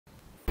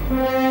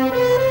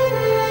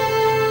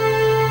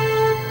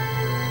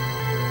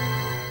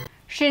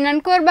श्री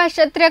नंदकुवरबा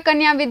क्षत्रिय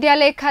कन्या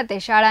विद्यालय खाते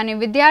शाळानी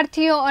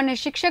विद्यार्थीओ और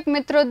शिक्षक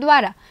मित्रों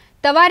द्वारा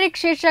तवारीख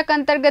शीर्षक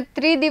अंतर्गत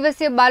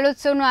त्रिदिवसीय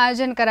बालोत्सवનું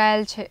आयोजन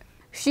कराયેલ છે।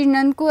 श्री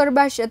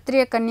नंदकुवरबा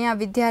क्षत्रिय कन्या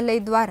विद्यालय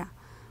द्वारा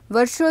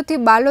वर्षोथी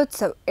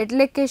बालोत्सव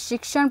एटले के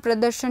शिक्षण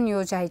प्रदर्शन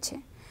योजाय छे।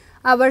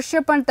 आ वर्षे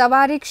पण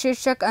तवारीख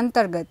शीर्षक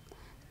अंतर्गत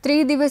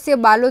त्रिदिवसीय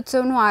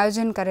बालोत्सवનું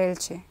आयोजन करेल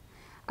छे।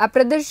 आ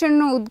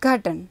प्रदर्शनનું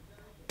उद्घाटन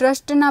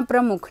ट्रस्टना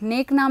प्रमुख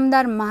नेक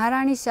नामदार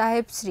महाराणी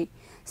साहेब श्री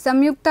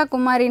संयुक्ता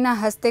कुमारीना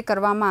हस्ते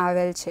करवामां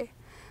आवेल छे।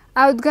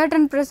 आ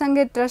उद्घाटन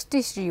प्रसंगे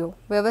ट्रस्टीश्रीओ,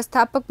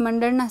 व्यवस्थापक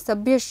मंडळना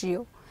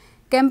सभ्यश्रीओ,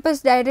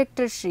 केम्पस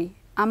डायरेक्टरश्री,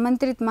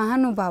 आमंत्रित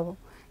महानुभावो,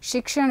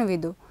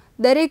 शिक्षणविदो,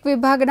 दरेक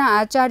विभागना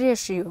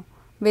आचार्यश्रीओ,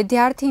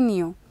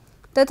 विद्यार्थिनीओ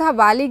तथा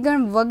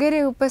वालीगण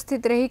वगैरे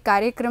उपस्थित रही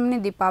कार्यक्रमने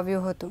दीपाव्यो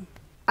हतो।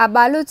 आ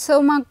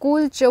बालोत्सवमां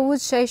कुल 14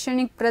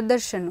 शैक्षणिक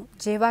प्रदर्शनो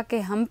जेवा के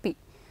हम्पी,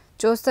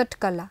 64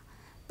 कला,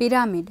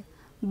 पिरामिड,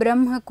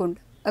 ब्रह्मकुंड,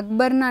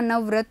 अकबરના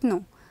नवरत्नो,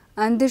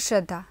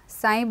 अंधश्रद्धा,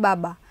 साई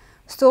बाबा,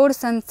 16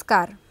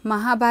 संस्कार,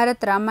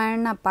 महाभारत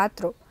रामायणना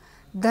पात्रों,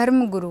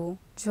 धर्मगुरुओ,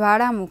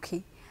 ज्वालामुखी,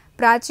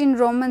 प्राचीन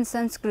रोमन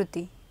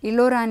संस्कृति,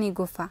 इलोरानी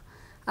गुफा,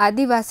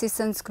 आदिवासी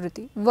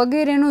संस्कृति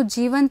वगैरेનું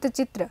जीवंत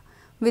चित्र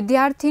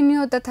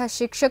विद्यार्थिनीओ तथा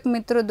शिक्षक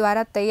मित्रों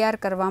द्वारा तैयार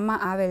करवामां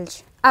आवेल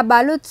छे। आ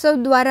बालोत्सव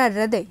द्वारा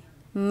हृदय,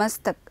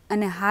 मस्तक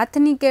अने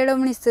हाथनी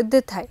केळवणी सिद्ध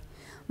थाय,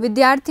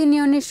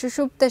 विद्यार्थिनीओनी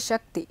सुषुप्त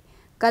शक्ति,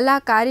 कला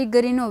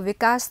कारीगरीनो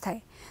विकास थाय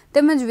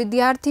તેમજ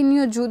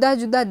વિદ્યાર્થીનીઓ જુદા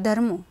જુદા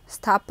ધર્મો,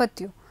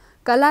 સ્થાપત્યો,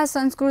 કલા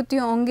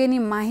સંસ્કૃતિઓ અંગેની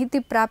માહિતી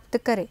પ્રાપ્ત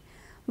કરે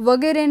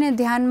વગેરેને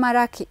ધ્યાનમાં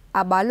રાખી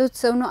આ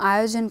બાલોત્સવનું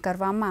આયોજન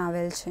કરવામાં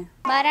આવેલ છે।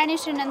 महाराणी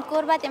श्री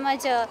नंदकुवरबा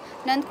તેમજ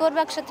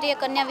नंदकुवरबा क्षत्रिय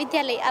कन्या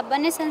विद्यालय आ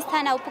बने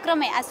संस्थाना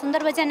उपक्रमे आ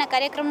सुंदर मजाना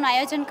कार्यक्रमનું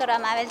आयोजन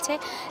કરવામાં આવેલ છે।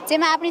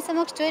 જેમાં આપણી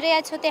સમક્ષ જોઈ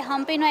રહ્યા છો તે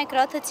હમ્પીનો એક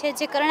રથ છે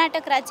જે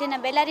કર્ણાટક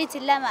રાજ્યના બેલારી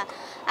જિલ્લામાં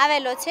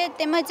આવેલો છે।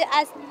 તેમજ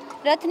આ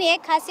રથની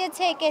એક ખાસિયત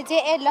છે કે જે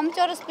એ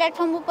લંબચોરસ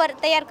પ્લેટફોર્મ ઉપર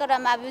તૈયાર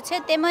કરવામાં આવ્યું છે।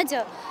 તેમજ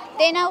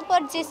તેના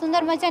ઉપર જે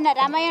સુંદર મજાના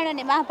રામાયણ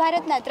અને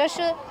મહાભારતના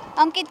દ્રશ્યો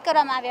અંકિત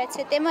કરવામાં આવ્યા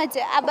છે। તેમજ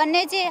આ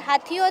બંને જે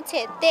હાથીઓ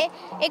છે તે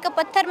એક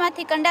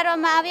પથ્થરમાંથી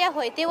કંડારવામાં આવ્યા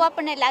હોય તેવું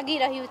આપણને લાગી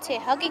રહ્યું છે।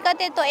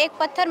 હકીકતે તો એક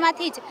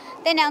પથ્થરમાંથી જ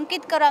તેને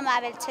અંકિત કરવામાં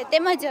આવેલ છે।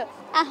 તેમજ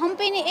આ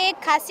હમ્પીની એક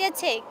ખાસિયત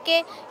છે કે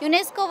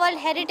યુનેસ્કો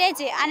વર્લ્ડ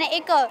હેરિટેજે આને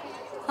એક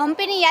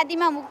હમ્પીની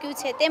યાદીમાં મૂક્યું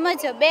છે।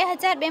 તેમજ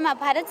 2002માં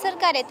ભારત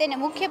સરકારે તેને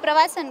મુખ્ય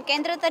પ્રવાસન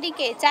કેન્દ્ર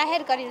તરીકે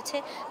જાહેર કર્યું છે।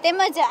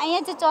 તેમજ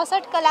અહીંયા જે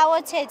 64 કલાઓ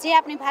છે જે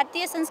આપણી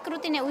ભારતીય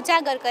સંસ્કૃતિને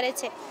ઉજાગર કરે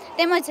છે,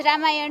 તેમજ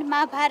રામાયણ,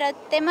 મહાભારત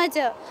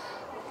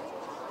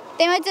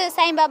તેમજ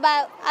સાઈ બાબા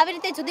આવી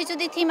રીતે જુદી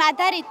જુદી થીમ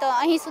આધારિત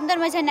અહીં સુંદર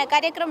મજાના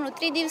કાર્યક્રમનું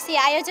ત્રિદિવસીય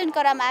આયોજન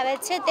કરવામાં આવેલ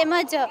છે।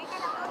 તેમજ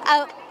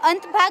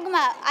અંત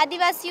ભાગમાં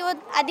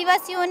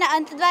આદિવાસીઓના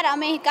અંત દ્વારા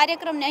અમે અહીં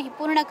કાર્યક્રમને અહીં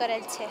પૂર્ણ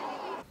કરેલ છે।